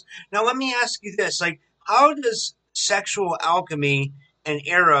 it does. Now let me ask you this: like, how does sexual alchemy and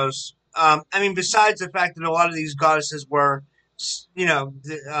eros I mean, besides the fact that a lot of these goddesses were, you know,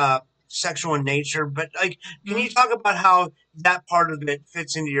 sexual in nature, but like, can you talk about how that part of it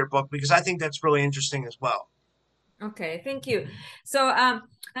fits into your book? Because I think that's really interesting as well. Okay, thank you. So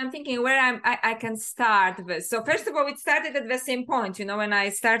I'm thinking where I can start with. So first of all, it started at the same point, you know, when I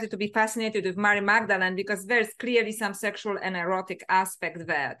started to be fascinated with Mary Magdalene, because there's clearly some sexual and erotic aspect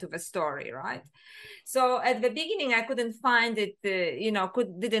there to the story, right? So at the beginning, I couldn't find it, you know,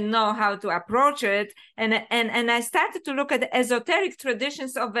 didn't know how to approach it, and I started to look at the esoteric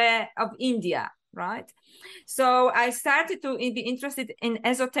traditions of India, right? So I started to be interested in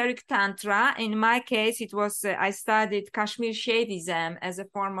esoteric tantra. In my case, it was I studied Kashmir Shaivism as a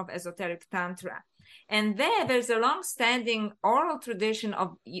form of esoteric tantra. And there's a long-standing oral tradition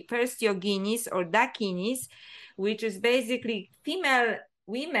of first yoginis or dakinis, which is basically female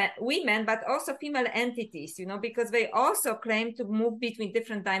women, but also female entities, you know, because they also claim to move between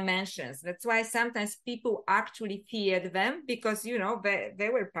different dimensions. That's why sometimes people actually feared them, because, you know, they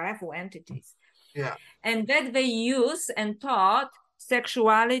were powerful entities. Yeah. And that they use and taught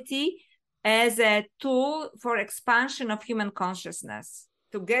sexuality as a tool for expansion of human consciousness,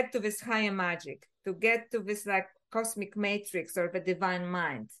 to get to this higher magic, to get to this like cosmic matrix or the divine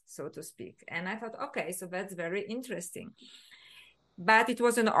mind, so to speak. And I thought, okay, so that's very interesting. But it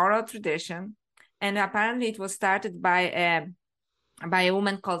was an oral tradition, and apparently it was started by a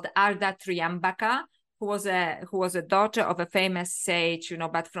woman called Arda Triambaka, who was a daughter of a famous sage, you know,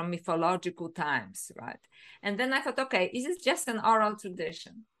 but from mythological times, right? And then I thought, okay, is it just an oral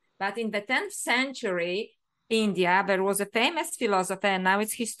tradition? But in the 10th century, India, there was a famous philosopher, and now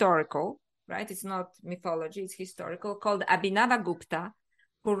it's historical, right? It's not mythology, it's historical, called Abhinavagupta,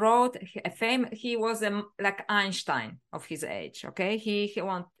 who wrote he was like Einstein of his age, okay? He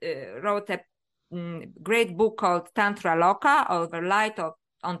wrote a great book called Tantra Loka, or the light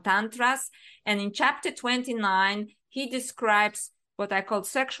on tantras, and in chapter 29 he describes what I call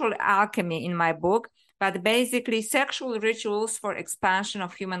sexual alchemy in my book, but basically sexual rituals for expansion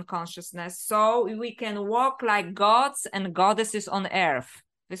of human consciousness, so we can walk like gods and goddesses on earth.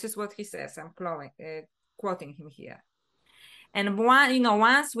 This is what he says. I'm quoting him here. And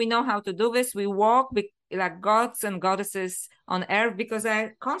once we know how to do this, we walk like gods and goddesses on earth, because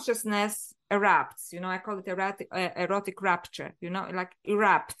our consciousness erupts. You know, I call it erotic rapture. You know, like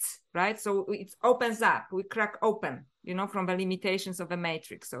erupts, right? So it opens up. We crack open, you know, from the limitations of the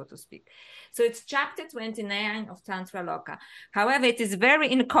matrix, so to speak. So it's chapter 29 of Tantra Loka. However, it is very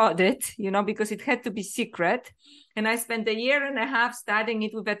encoded, you know, because it had to be secret. And I spent a year and a half studying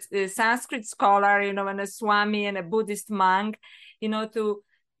it with a Sanskrit scholar, you know, and a Swami and a Buddhist monk, you know, to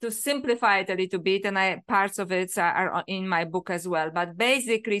simplify it a little bit. And parts of it are in my book as well. But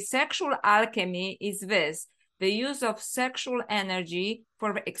basically, sexual alchemy is this: the use of sexual energy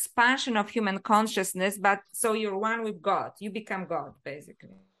for the expansion of human consciousness. But so you're one with God. You become God, basically.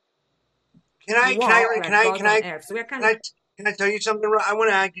 Can I tell you something? I want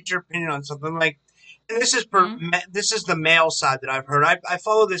to get your opinion on something. Like, and this is this is the male side that I've heard. I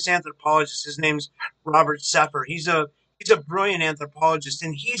follow this anthropologist. His name's Robert Sepper. He's a brilliant anthropologist,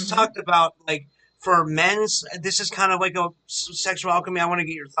 and he's talked about, like, for men's, this is kind of like a sexual alchemy. I want to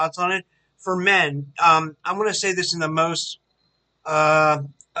get your thoughts on it. For men, I'm going to say this in the most the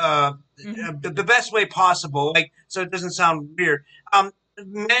best way possible, like, so it doesn't sound weird.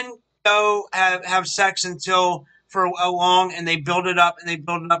 Men go have sex until for a long, and they build it up and they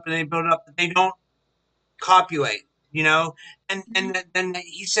build it up and they build it up. They don't copulate, you know, and then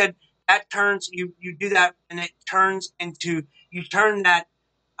he said that turns you do that, and it turns into, you turn that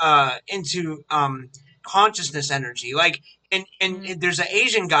into consciousness energy. Like, and there's an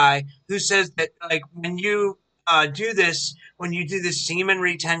Asian guy who says that, like, when you do this semen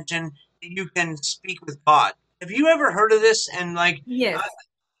retention, you can speak with God. Have you ever heard of this? And like, yes.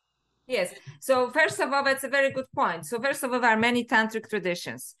 Yes. So first of all, that's a very good point. So first of all, there are many tantric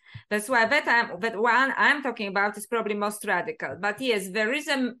traditions. That's why that one I'm talking about is probably most radical. But yes, there is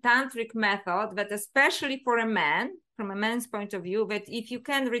a tantric method that, especially for a man, from a man's point of view, that if you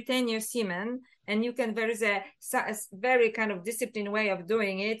can retain your semen, and you can, there is a very kind of disciplined way of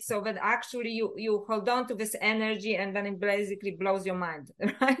doing it, so that actually you hold on to this energy, and then it basically blows your mind,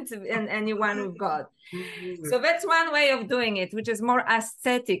 right? And you one with God. So that's one way of doing it, which is more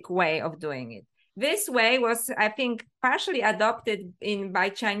aesthetic way of doing it. This way was, I think, partially adopted by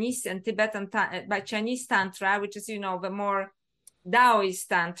Chinese and Tibetan, by Chinese Tantra, which is, you know, the more Taoist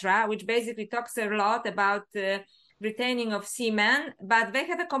Tantra, which basically talks a lot about retaining of semen, but they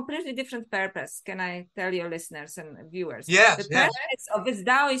have a completely different purpose. Can I tell your listeners and viewers? Yes. The purpose of this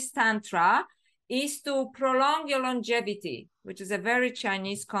Taoist Tantra is to prolong your longevity, which is a very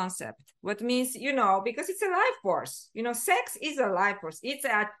Chinese concept. What means, because it's a life force. Sex is a life force. It's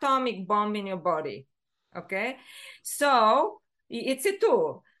an atomic bomb in your body. Okay? So it's a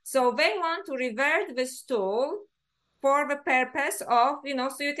tool. So they want to revert this tool for the purpose of,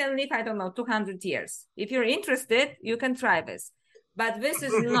 so you can live, 200 years. If you're interested, you can try this. But this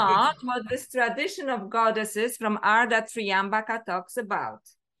is not what this tradition of goddesses from Arda Triambaka talks about.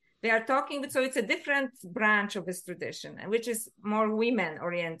 They are talking, so it's a different branch of this tradition, which is more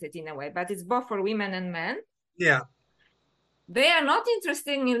women-oriented in a way, but it's both for women and men. Yeah. They are not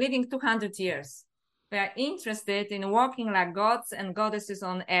interested in living 200 years. They are interested in walking like gods and goddesses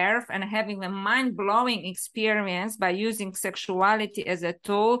on earth and having a mind-blowing experience by using sexuality as a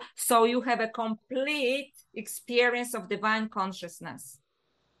tool, so you have a complete experience of divine consciousness.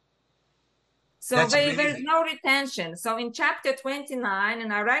 So there's no retention. So in chapter 29,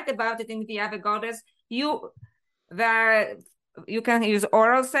 and I write about it in The Ave Goddess, you can use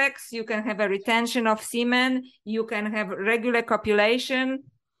oral sex, you can have a retention of semen, you can have regular copulation,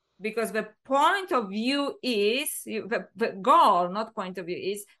 because the point of view is, the goal, not point of view,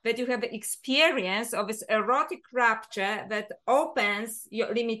 is that you have the experience of this erotic rapture that opens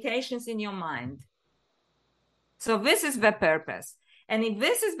your limitations in your mind. So this is the purpose. And if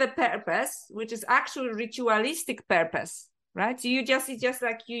this is the purpose, which is actually ritualistic purpose, right? So it's just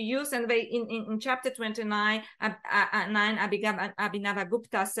like you use, and they in chapter 29, Abhinava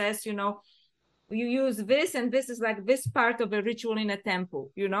Gupta says, you use this, and this is like this part of a ritual in a temple,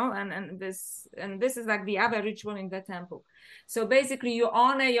 and this is like the other ritual in the temple. So basically, you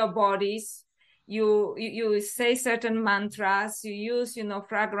honor your bodies, you say certain mantras, you use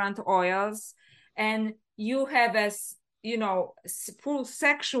fragrant oils, and you have a full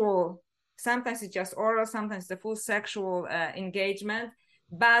sexual. Sometimes it's just oral, sometimes the full sexual engagement.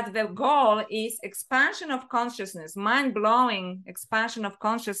 But the goal is expansion of consciousness, mind-blowing expansion of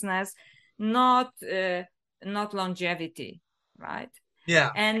consciousness, not longevity, right?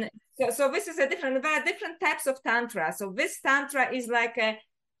 Yeah. And so this is there are different types of tantra. So this tantra is like a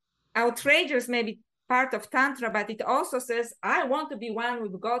outrageous maybe part of tantra, but it also says, I want to be one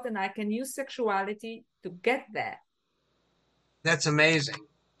with God, and I can use sexuality to get there. That's amazing.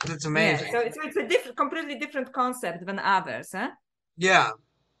 That's amazing. Yeah, so it's a completely different concept than others, huh? Yeah.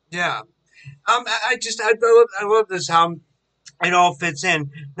 I love this, how it all fits in.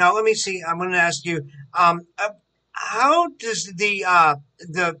 Now, let me see. I'm going to ask you, how does this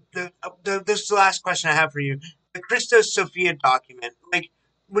is the last question I have for you, the Christos Sophia document,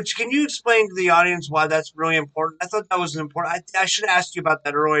 which, can you explain to the audience why that's really important? I thought that was important. I should have asked you about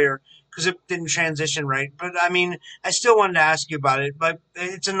that earlier because it didn't transition right. But I mean, I still wanted to ask you about it, but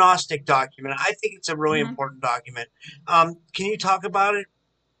it's a Gnostic document. I think it's a really important document. Can you talk about it?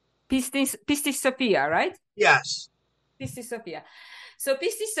 Pistis Sophia, right? Yes. Pistis Sophia. So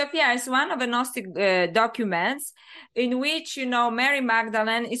Pistis Sophia is one of the Gnostic documents in which, Mary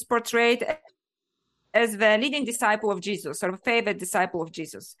Magdalene is portrayed as the leading disciple of Jesus, or favorite disciple of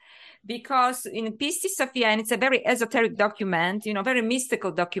Jesus. Because in Pistis Sophia, and it's a very esoteric document, very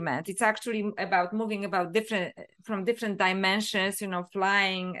mystical document. It's actually about moving from different dimensions,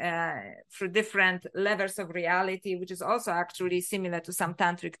 flying through different levels of reality, which is also actually similar to some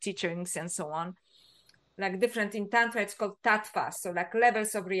tantric teachings and so on. Like different in Tantra, it's called tattvas, so like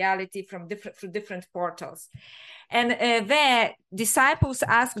levels of reality through different portals. And the disciples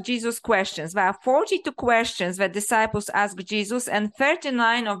ask Jesus questions. There are 42 questions that disciples ask Jesus, and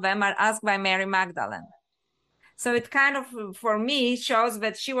 39 of them are asked by Mary Magdalene. So it kind of, for me, shows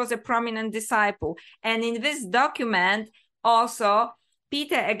that she was a prominent disciple. And in this document, also,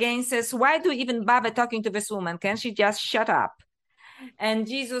 Peter again says, why do you even bother talking to this woman? Can she just shut up? And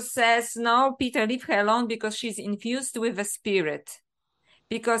Jesus says, no, Peter, leave her alone because she's infused with the Spirit.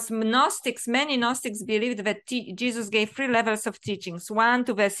 Because many Gnostics believed that Jesus gave 3 levels of teachings. One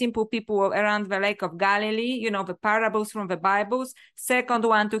to the simple people around the Lake of Galilee, the parables from the Bibles. Second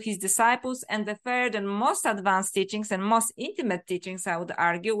one to his disciples. And the third and most advanced teachings and most intimate teachings, I would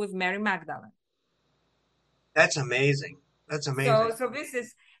argue, with Mary Magdalene. That's amazing. That's amazing. So this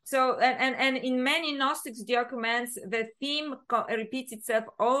is... So, and in many Gnostic documents, the theme repeats itself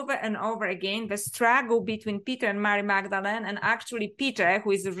over and over again, the struggle between Peter and Mary Magdalene, and actually Peter, who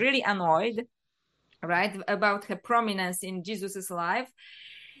is really annoyed, right, about her prominence in Jesus's life.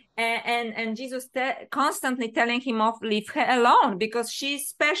 And Jesus constantly telling him off, leave her alone, because she's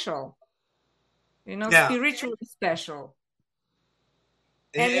special, spiritually special.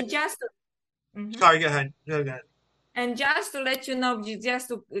 And it just... Sorry, go ahead. And just to let you know, just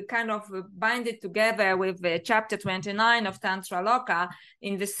to kind of bind it together with chapter 29 of Tantra Loka,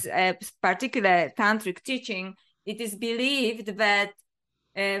 in this particular tantric teaching, it is believed that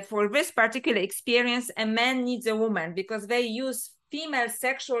for this particular experience, a man needs a woman because they use female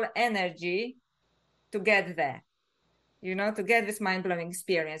sexual energy to get there, to get this mind-blowing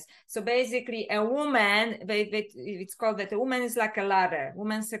experience. So basically a woman, it's called that a woman is like a ladder.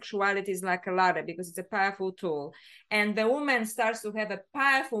 Woman's sexuality is like a ladder because it's a powerful tool. And the woman starts to have a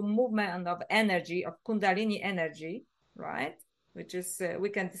powerful movement of energy, of Kundalini energy, right? Which is, we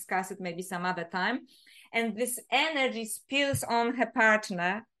can discuss it maybe some other time. And this energy spills on her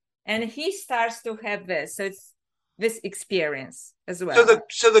partner and he starts to have this. So it's this experience as well.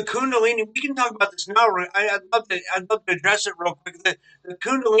 So the Kundalini, we can talk about this now. I'd love to address it real quick. The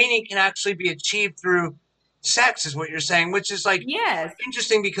Kundalini can actually be achieved through sex, is what you're saying, which is like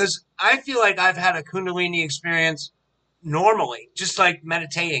interesting because I feel like I've had a Kundalini experience normally, just like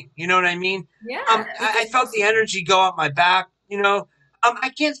meditating. You know what I mean? Yeah. I felt the energy go up my back.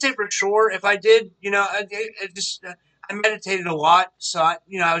 I can't say for sure if I did. I meditated a lot, so I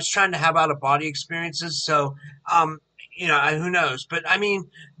was trying to have out of body experiences. So, who knows? But I mean,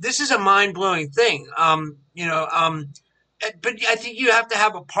 this is a mind blowing thing. But I think you have to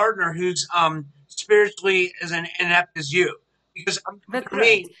have a partner who's spiritually as inept as you, because for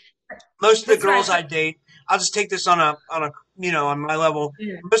me, most of the girls I date, I'll just take this on my level.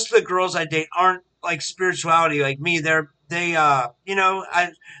 Yeah. Most of the girls I date aren't like spirituality like me. So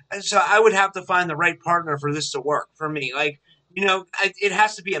I would have to find the right partner for this to work for me. Like, it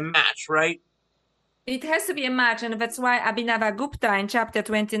has to be a match, right? It has to be a match, and that's why Abhinavagupta in chapter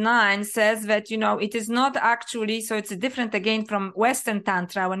 29 says that, it is not actually, so it's different again from Western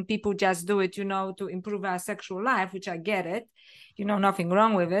Tantra when people just do it, to improve our sexual life, which I get it, nothing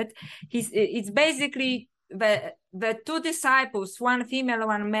wrong with it. It's basically the two disciples, one female,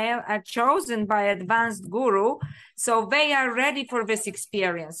 one male, are chosen by advanced guru, so they are ready for this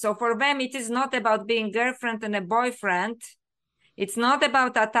experience. So for them, it is not about being girlfriend and a boyfriend. It's not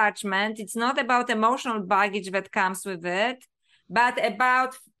about attachment. It's not about emotional baggage that comes with it, but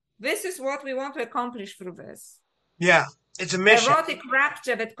about this is what we want to accomplish through this. Yeah, it's a mission. Erotic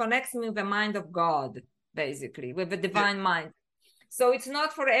rapture that connects me with the mind of God, basically, with the divine mind. So it's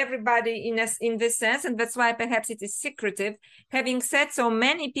not for everybody in this sense, and that's why perhaps it is secretive. Having said so,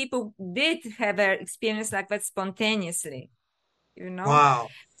 many people did have an experience like that spontaneously, Wow.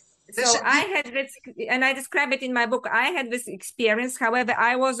 So I had this, and I describe it in my book. I had this experience. However,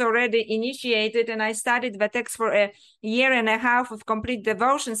 I was already initiated and I studied the text for a year and a half of complete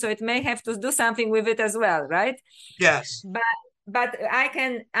devotion. So it may have to do something with it as well, right? Yes. But I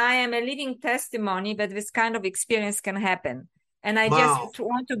am a living testimony that this kind of experience can happen. And I just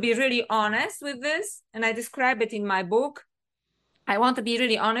want to be really honest with this. And I describe it in my book. I want to be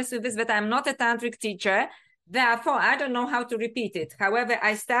really honest with this, that I'm not a tantric teacher. Therefore, I don't know how to repeat it. However,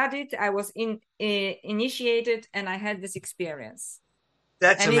 I studied, I was initiated, and I had this experience.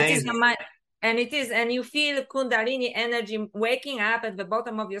 That's amazing. And you feel Kundalini energy waking up at the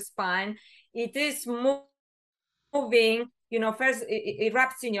bottom of your spine. It is moving, first it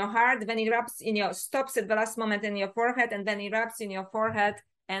erupts in your heart, then it erupts stops at the last moment in your forehead, and then erupts in your forehead,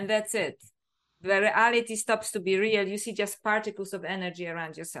 and that's it. The reality stops to be real. You see just particles of energy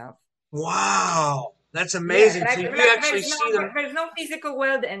around yourself. Wow. That's amazing. Yeah, so you actually see them. There's no physical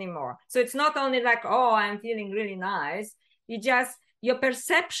world anymore. So it's not only like, oh, I'm feeling really nice. Your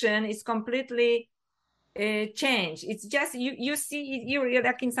perception is completely changed. It's just, you see, you're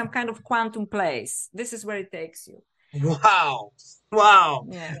like in some kind of quantum place. This is where it takes you. Wow.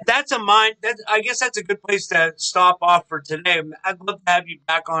 Yeah. I guess that's a good place to stop off for today. I'd love to have you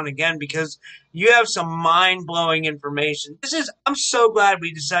back on again because you have some mind-blowing information. I'm so glad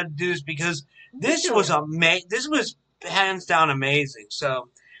we decided to do this because this was hands down amazing. So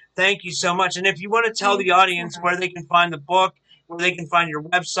thank you so much. And if you want to tell the audience where they can find the book, where they can find your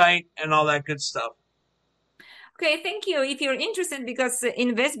website and all that good stuff. Okay, thank you. If you're interested because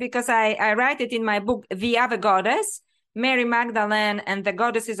I write it in my book, The Other Goddess, Mary Magdalene and the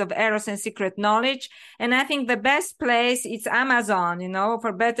Goddesses of Eros and Secret Knowledge. And I think the best place is Amazon,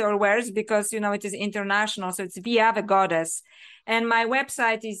 for better or worse, because, it is international. So it's The Other Goddess. And my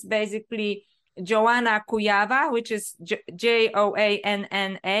website is basically Joanna Kujawa, which is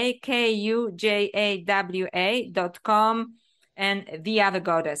JoannaKujawa.com and The Other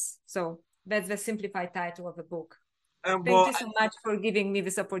Goddess. So that's the simplified title of the book. Thank you so much for giving me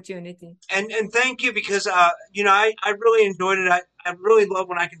this opportunity. And thank you because, I really enjoyed it. I really love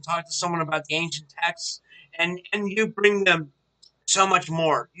when I can talk to someone about the ancient texts and you bring them so much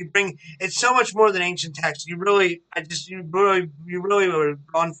more. It's so much more than ancient text. You really were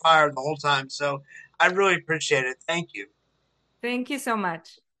on fire the whole time. So I really appreciate it. Thank you. Thank you so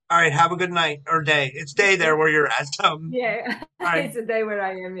much. All right. Have a good night or day. It's day there where you're at. Yeah. All right. It's a day where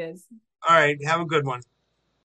I am. Yes. All right. Have a good one.